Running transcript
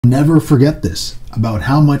Never forget this about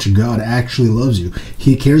how much God actually loves you.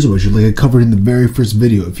 He cares about you, like I covered in the very first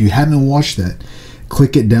video. If you haven't watched that,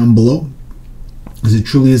 click it down below, because it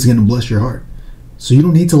truly is going to bless your heart. So you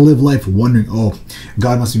don't need to live life wondering, oh,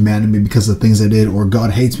 God must be mad at me because of the things I did, or God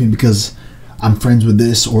hates me because I'm friends with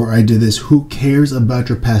this, or I did this. Who cares about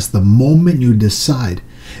your past? The moment you decide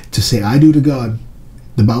to say, I do to God,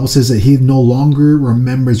 the Bible says that He no longer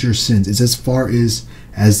remembers your sins. It's as far as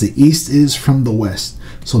the east is from the west.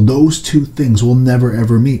 So those two things will never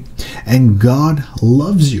ever meet. And God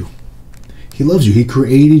loves you. He loves you. He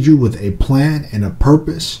created you with a plan and a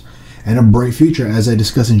purpose and a bright future, as I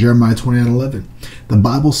discussed in Jeremiah 29:11. The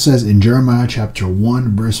Bible says in Jeremiah chapter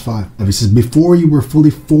 1 verse 5, it says, before you were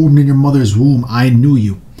fully formed in your mother's womb, I knew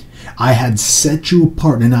you. I had set you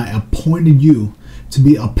apart and I appointed you to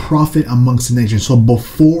be a prophet amongst the nations. So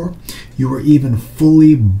before you were even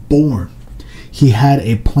fully born, He had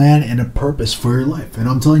a plan and a purpose for your life. And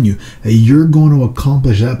I'm telling you that you're going to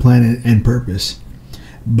accomplish that plan and purpose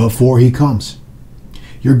before He comes.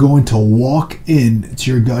 You're going to walk into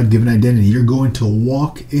your God-given identity. You're going to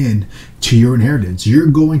walk into your inheritance. You're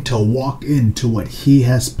going to walk into what He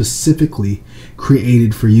has specifically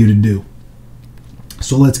created for you to do.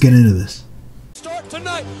 So let's get into this. Start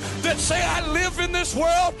tonight that say, I live in this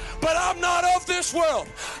world, but I'm not of this world.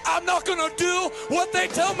 I'm not going to do what they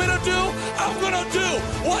tell me to do. I'm going to do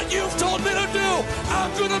what you've told me to do. I'm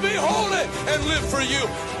going to be holy and live for you.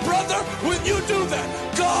 Brother, when you do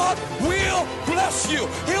that, God will bless you.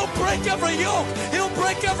 He'll break every yoke. He'll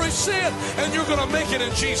break every sin, and you're going to make it in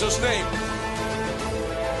Jesus' name.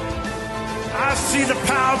 I see the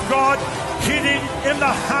power of God hitting in the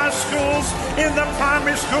high schools, in the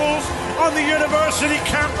primary schools, on the university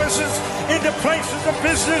campuses, into places of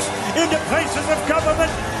business, into places of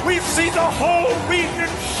government. We've seen the whole region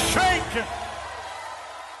shake.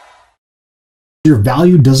 Your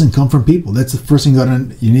value doesn't come from people. That's the first thing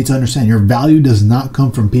you need to understand. Your value does not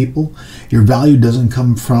come from people. Your value doesn't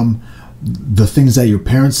come from the things that your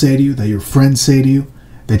parents say to you, that your friends say to you,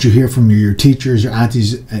 that you hear from your teachers, your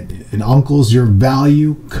aunties, and uncles. Your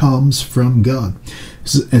value comes from God.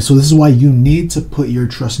 And so this is why you need to put your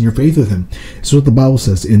trust and your faith with Him. This is what the Bible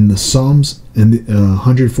says in the Psalms, in the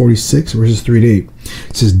 146 verses 3 to 8.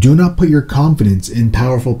 It says, do not put your confidence in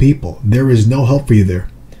powerful people. There is no help for you there.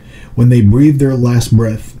 When they breathe their last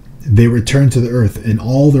breath, they return to the earth, and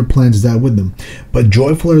all their plans die with them. But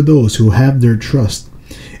joyful are those who have their trust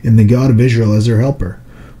in the God of Israel as their helper,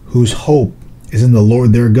 whose hope is in the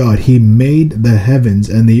Lord their God. He made the heavens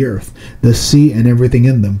and the earth, the sea and everything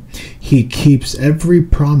in them. He keeps every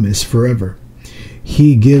promise forever.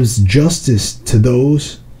 He gives justice to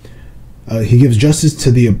those. He gives justice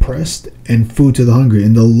to the oppressed and food to the hungry.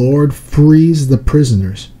 And the Lord frees the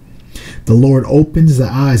prisoners. The Lord opens the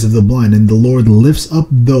eyes of the blind, and the Lord lifts up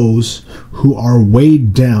those who are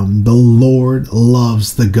weighed down. The Lord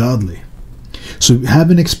loves the godly. So have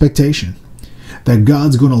an expectation that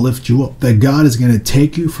God's going to lift you up, that God is going to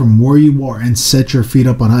take you from where you are and set your feet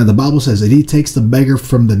up on high. The Bible says that He takes the beggar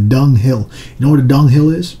from the dunghill. You know what a dunghill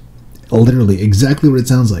is? Literally, exactly what it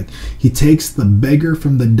sounds like. He takes the beggar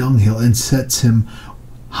from the dunghill and sets him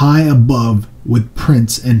high above with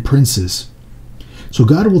prince and princes. So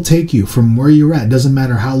God will take you from where you're at. Doesn't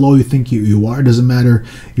matter how low you think you are. Doesn't matter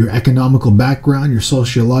your economical background, your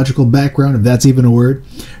sociological background, if that's even a word.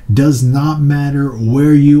 Does not matter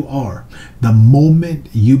where you are. The moment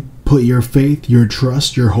you put your faith, your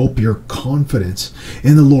trust, your hope, your confidence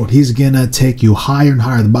in the Lord, He's going to take you higher and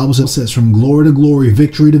higher. The Bible says from glory to glory,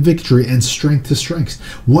 victory to victory, and strength to strength.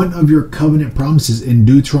 One of your covenant promises in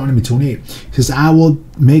Deuteronomy 28 says, I will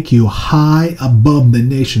make you high above the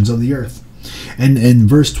nations of the earth. And in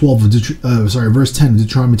verse 10 of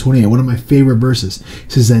Deuteronomy 28, one of my favorite verses,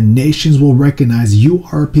 says that nations will recognize you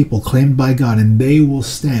are a people claimed by God, and they will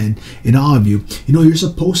stand in awe of you. You know, you're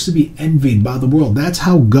supposed to be envied by the world. That's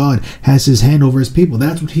how God has His hand over His people.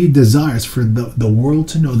 That's what He desires, for the world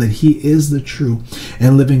to know that He is the true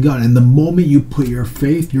and living God. And the moment you put your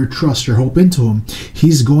faith, your trust, your hope into Him,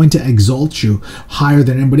 He's going to exalt you higher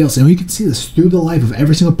than anybody else. And you can see this through the life of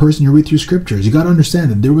every single person you read through Scriptures. You got to understand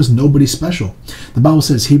that there was nobody special. The Bible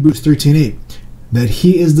says, Hebrews 13:8, that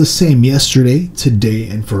He is the same yesterday, today,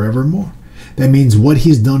 and forevermore. That means what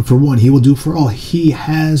He's done for one, He will do for all. He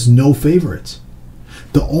has no favorites.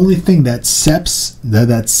 The only thing that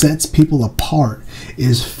sets people apart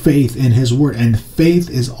is faith in His word. And faith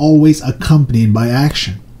is always accompanied by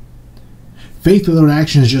action. Faith without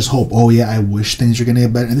action is just hope. Oh yeah, I wish things are going to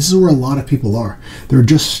get better. And this is where a lot of people are. They're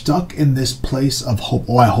just stuck in this place of hope.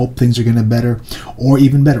 Oh, I hope things are going to get better. Or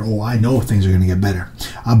even better. Oh, I know things are going to get better.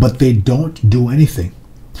 But they don't do anything.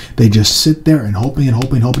 They just sit there and hoping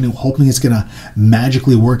it's going to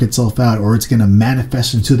magically work itself out, or it's going to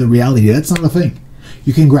manifest into the reality. That's not a thing.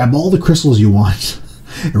 You can grab all the crystals you want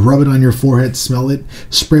and rub it on your forehead, smell it,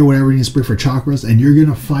 spray whatever you need to spray for chakras, and you're going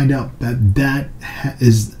to find out that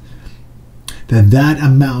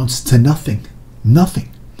amounts to nothing.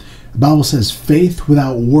 Nothing. The Bible says faith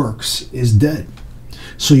without works is dead.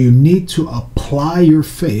 So you need to apply your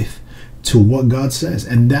faith to what God says,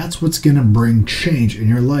 and that's what's going to bring change in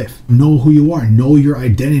your life. Know who you are. Know your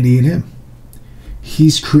identity in Him.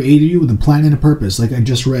 He's created you with a plan and a purpose, like I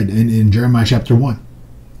just read in Jeremiah chapter 1.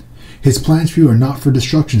 His plans for you are not for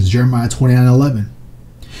destruction, Jeremiah 29:11.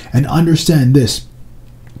 And understand this.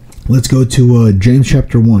 Let's go to James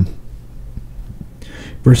chapter 1,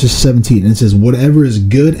 verses 17. And it says, whatever is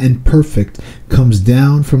good and perfect comes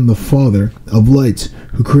down from the Father of lights,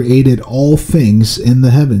 who created all things in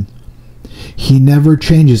the heaven. He never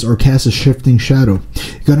changes or casts a shifting shadow.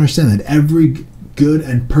 You gotta understand that every good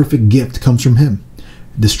and perfect gift comes from Him.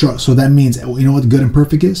 So that means, you know what good and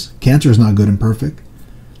perfect is? Cancer is not good and perfect.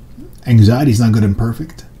 Anxiety is not good and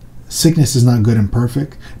perfect. Sickness is not good and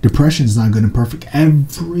perfect. Depression is not good and perfect.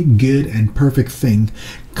 Every good and perfect thing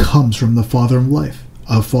comes from the Father of life,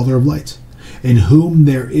 Father of lights, in whom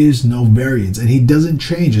there is no variance, and He doesn't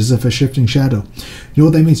change as if a shifting shadow. You know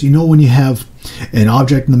what that means? You know when you have an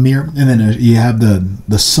object in the mirror, and then you have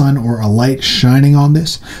the sun or a light shining on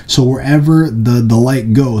this. So wherever the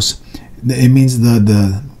light goes, it means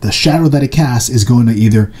the shadow that it casts is going to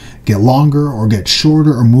either get longer or get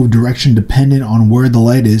shorter or move direction dependent on where the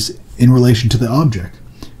light is in relation to the object.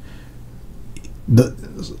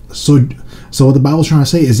 So what the Bible's trying to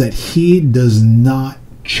say is that He does not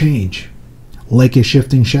change like a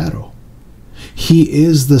shifting shadow. He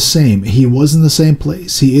is the same. He was in the same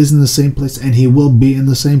place. He is in the same place, and He will be in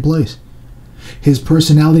the same place. His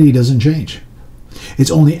personality doesn't change.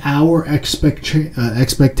 It's only our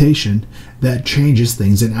expectation that changes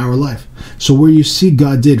things in our life. So where you see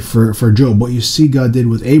God did for Job, what you see God did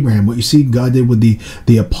with Abraham, what you see God did with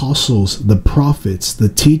the apostles, the prophets, the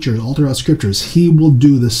teachers, all throughout scriptures, He will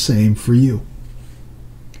do the same for you.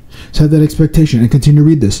 So have that expectation and continue to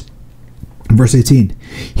read this. Verse 18,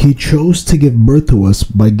 He chose to give birth to us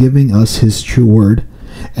by giving us His true word,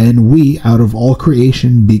 and we, out of all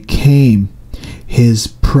creation, became His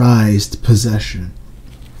prized possession.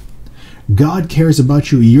 God cares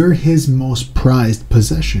about you. You're His most prized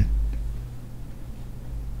possession.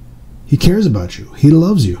 He cares about you. He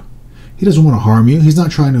loves you. He doesn't want to harm you. He's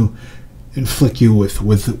not trying to inflict you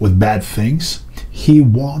with bad things. He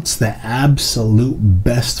wants the absolute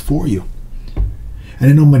best for you. And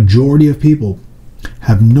I know majority of people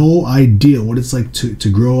have no idea what it's like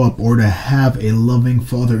to grow up or to have a loving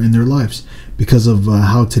father in their lives because of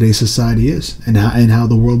how today's society is and how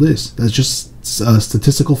the world is. That's just a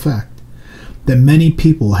statistical fact, that many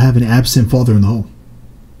people have an absent father in the home.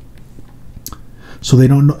 So they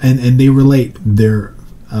don't know, and they relate their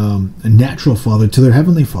natural father to their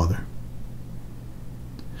heavenly Father.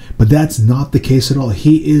 But that's not the case at all.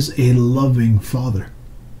 He is a loving Father.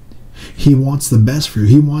 He wants the best for you.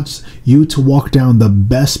 He wants you to walk down the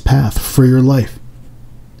best path for your life.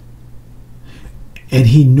 And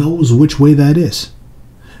He knows which way that is.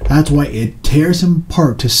 That's why it tears Him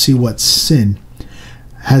apart to see what sin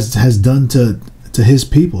has done to His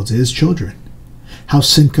people, to His children. How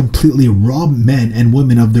sin completely robbed men and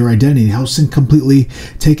women of their identity. How sin completely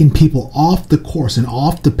taken people off the course and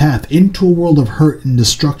off the path into a world of hurt and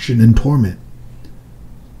destruction and torment.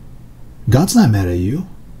 God's not mad at you.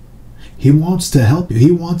 He wants to help you.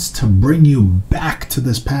 He wants to bring you back to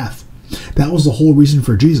this path. That was the whole reason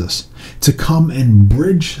for Jesus, to come and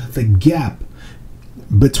bridge the gap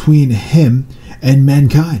between Him and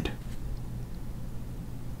mankind.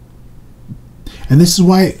 And this is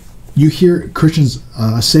why you hear Christians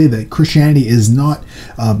say that Christianity is not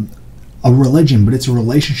a religion, but it's a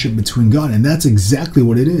relationship between God. And that's exactly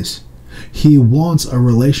what it is. He wants a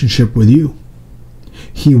relationship with you.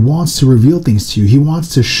 He wants to reveal things to you. He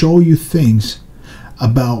wants to show you things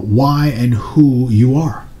about why and who you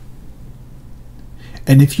are.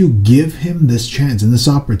 And if you give Him this chance and this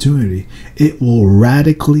opportunity, it will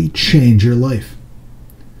radically change your life.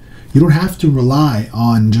 You don't have to rely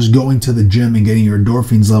on just going to the gym and getting your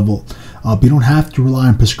endorphins level up. You don't have to rely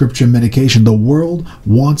on prescription medication. The world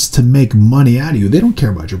wants to make money out of you. They don't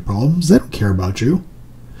care about your problems. They don't care about you.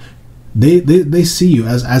 They see you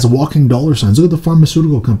as walking dollar signs. Look at the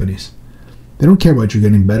pharmaceutical companies. They don't care about you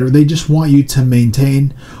getting better. They just want you to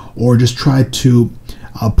maintain or just try to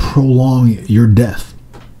prolong your death.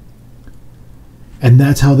 And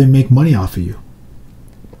that's how they make money off of you.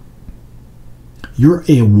 You're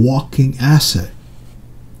a walking asset.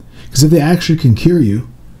 Because if they actually can cure you,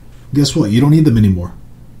 guess what? You don't need them anymore.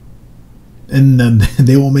 And then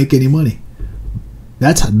they won't make any money.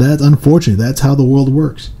 That's unfortunate. That's how the world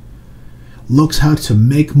works. Looks how to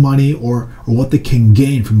make money or what they can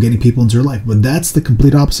gain from getting people into their life. But that's the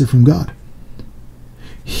complete opposite from God.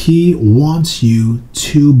 He wants you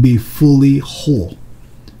to be fully whole.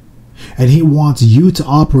 And He wants you to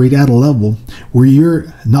operate at a level where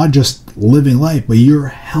you're not just living life, but you're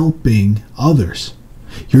helping others.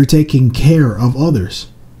 You're taking care of others.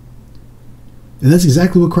 And that's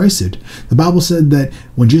exactly what Christ did. The Bible said that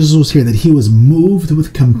when Jesus was here, that He was moved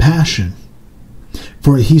with compassion.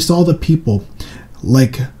 For He saw the people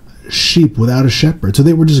like sheep without a shepherd. So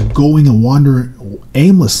they were just going and wandering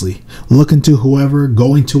aimlessly, looking to whoever,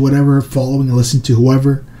 going to whatever, following and listening to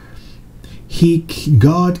whoever.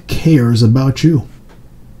 God cares about you.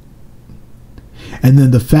 And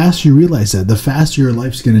then the faster you realize that, the faster your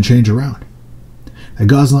life's going to change around. That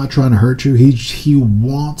God's not trying to hurt you. He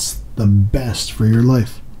wants the best for your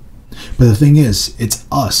life. But the thing is, it's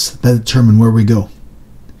us that determine where we go.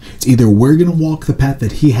 It's either we're going to walk the path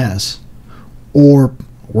that He has, or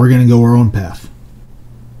we're going to go our own path.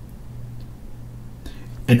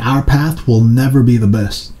 And our path will never be the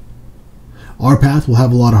best. Our path will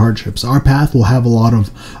have a lot of hardships. Our path will have a lot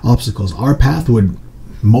of obstacles. Our path would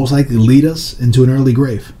most likely lead us into an early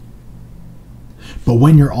grave. But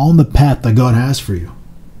when you're on the path that God has for you,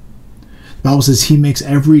 the Bible says He makes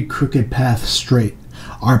every crooked path straight.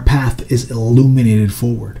 Our path is illuminated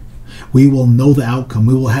forward. We will know the outcome.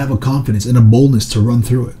 We will have a confidence and a boldness to run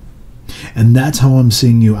through it. And that's how I'm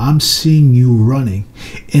seeing you. I'm seeing you running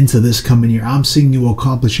into this coming year. I'm seeing you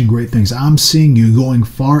accomplishing great things. I'm seeing you going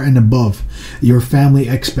far and above your family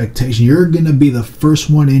expectation. You're going to be the first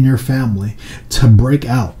one in your family to break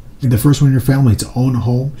out. The first one in your family to own a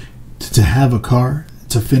home, to have a car,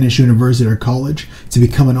 to finish university or college, to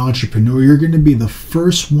become an entrepreneur. You're going to be the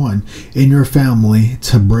first one in your family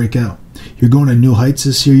to break out. You're going to new heights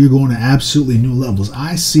this year. You're going to absolutely new levels.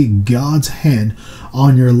 I see God's hand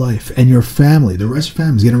on your life and your family. The rest of your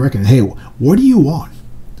family is going to recognize, hey, what do you want?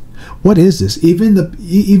 What is this? Even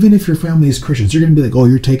if your family is Christians, you're going to be like, oh,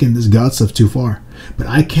 you're taking this God stuff too far. But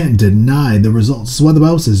I can't deny the results. This is why the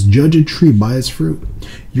Bible says, judge a tree by its fruit.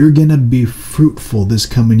 You're going to be fruitful this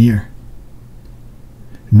coming year.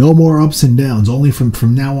 No more ups and downs. Only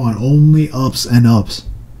from now on, only ups and ups.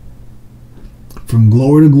 From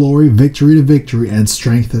glory to glory, victory to victory, and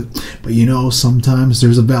strength. But you know, sometimes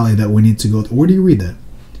there's a valley that we need to go through. Where do you read that?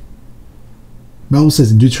 The Bible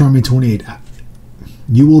says in Deuteronomy 28,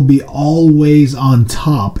 you will be always on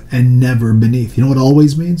top and never beneath. You know what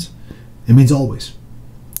always means? It means always.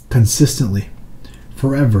 Consistently.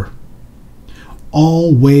 Forever.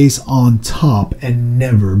 Always on top and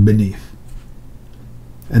never beneath.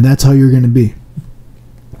 And that's how you're going to be.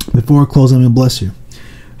 Before I close, I'm going to bless you.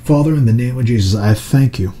 Father, in the name of Jesus, I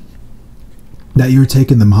thank you that you're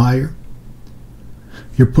taking them higher.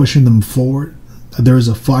 You're pushing them forward. There is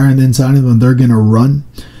a fire on the inside of them. They're going to run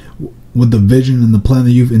with the vision and the plan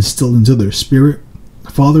that you've instilled into their spirit.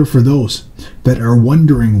 Father, for those that are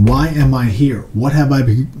wondering, why am I here? What have I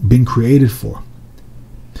been created for?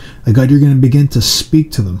 God, you're going to begin to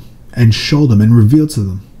speak to them and show them and reveal to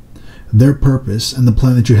them their purpose and the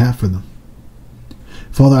plan that you have for them.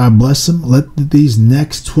 Father, I bless them. Let these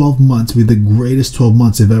next 12 months be the greatest 12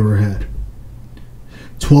 months they've ever had.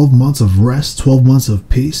 12 months of rest, 12 months of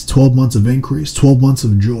peace, 12 months of increase, 12 months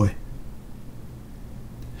of joy.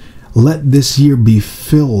 Let this year be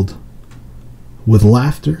filled with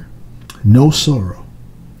laughter, no sorrow,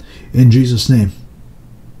 in Jesus' name.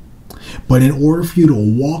 But in order for you to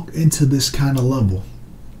walk into this kind of level,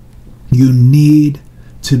 you need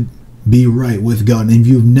to be right with God. And if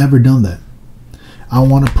you've never done that, I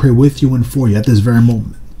want to pray with you and for you at this very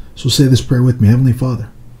moment. So say this prayer with me. Heavenly Father,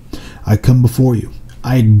 I come before you.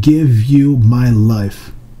 I give you my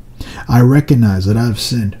life. I recognize that I've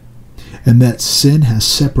sinned and that sin has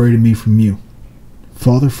separated me from you.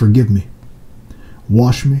 Father, forgive me.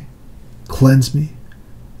 Wash me, cleanse me,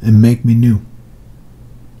 and make me new.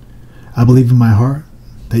 I believe in my heart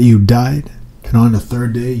that you died and on the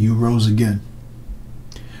third day you rose again.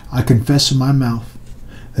 I confess in my mouth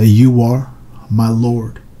that you are my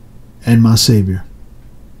Lord and my Savior.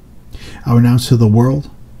 I renounce to the world.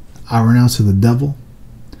 I renounce to the devil.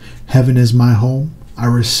 Heaven is my home. I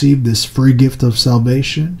receive this free gift of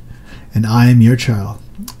salvation, and I am your child.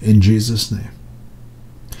 In Jesus' name.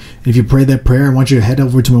 If you pray that prayer, I want you to head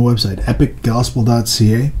over to my website,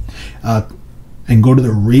 epicgospel.ca, and go to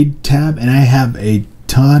the Read tab, and I have a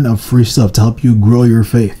ton of free stuff to help you grow your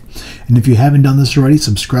faith. And if you haven't done this already,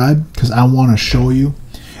 subscribe, because I want to show you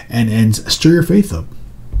and stir your faith up.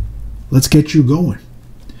 Let's get you going.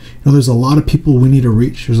 You know, there's a lot of people we need to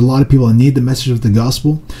reach. There's a lot of people that need the message of the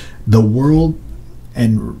gospel. The world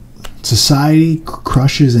and society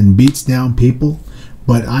crushes and beats down people,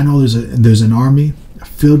 but I know there's an army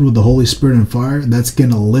filled with the Holy Spirit and fire that's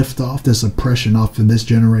going to lift off this oppression off of this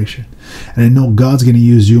generation. And I know God's going to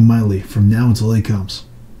use you mightily from now until He comes.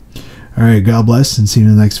 All right, God bless, and see you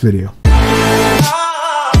in the next video.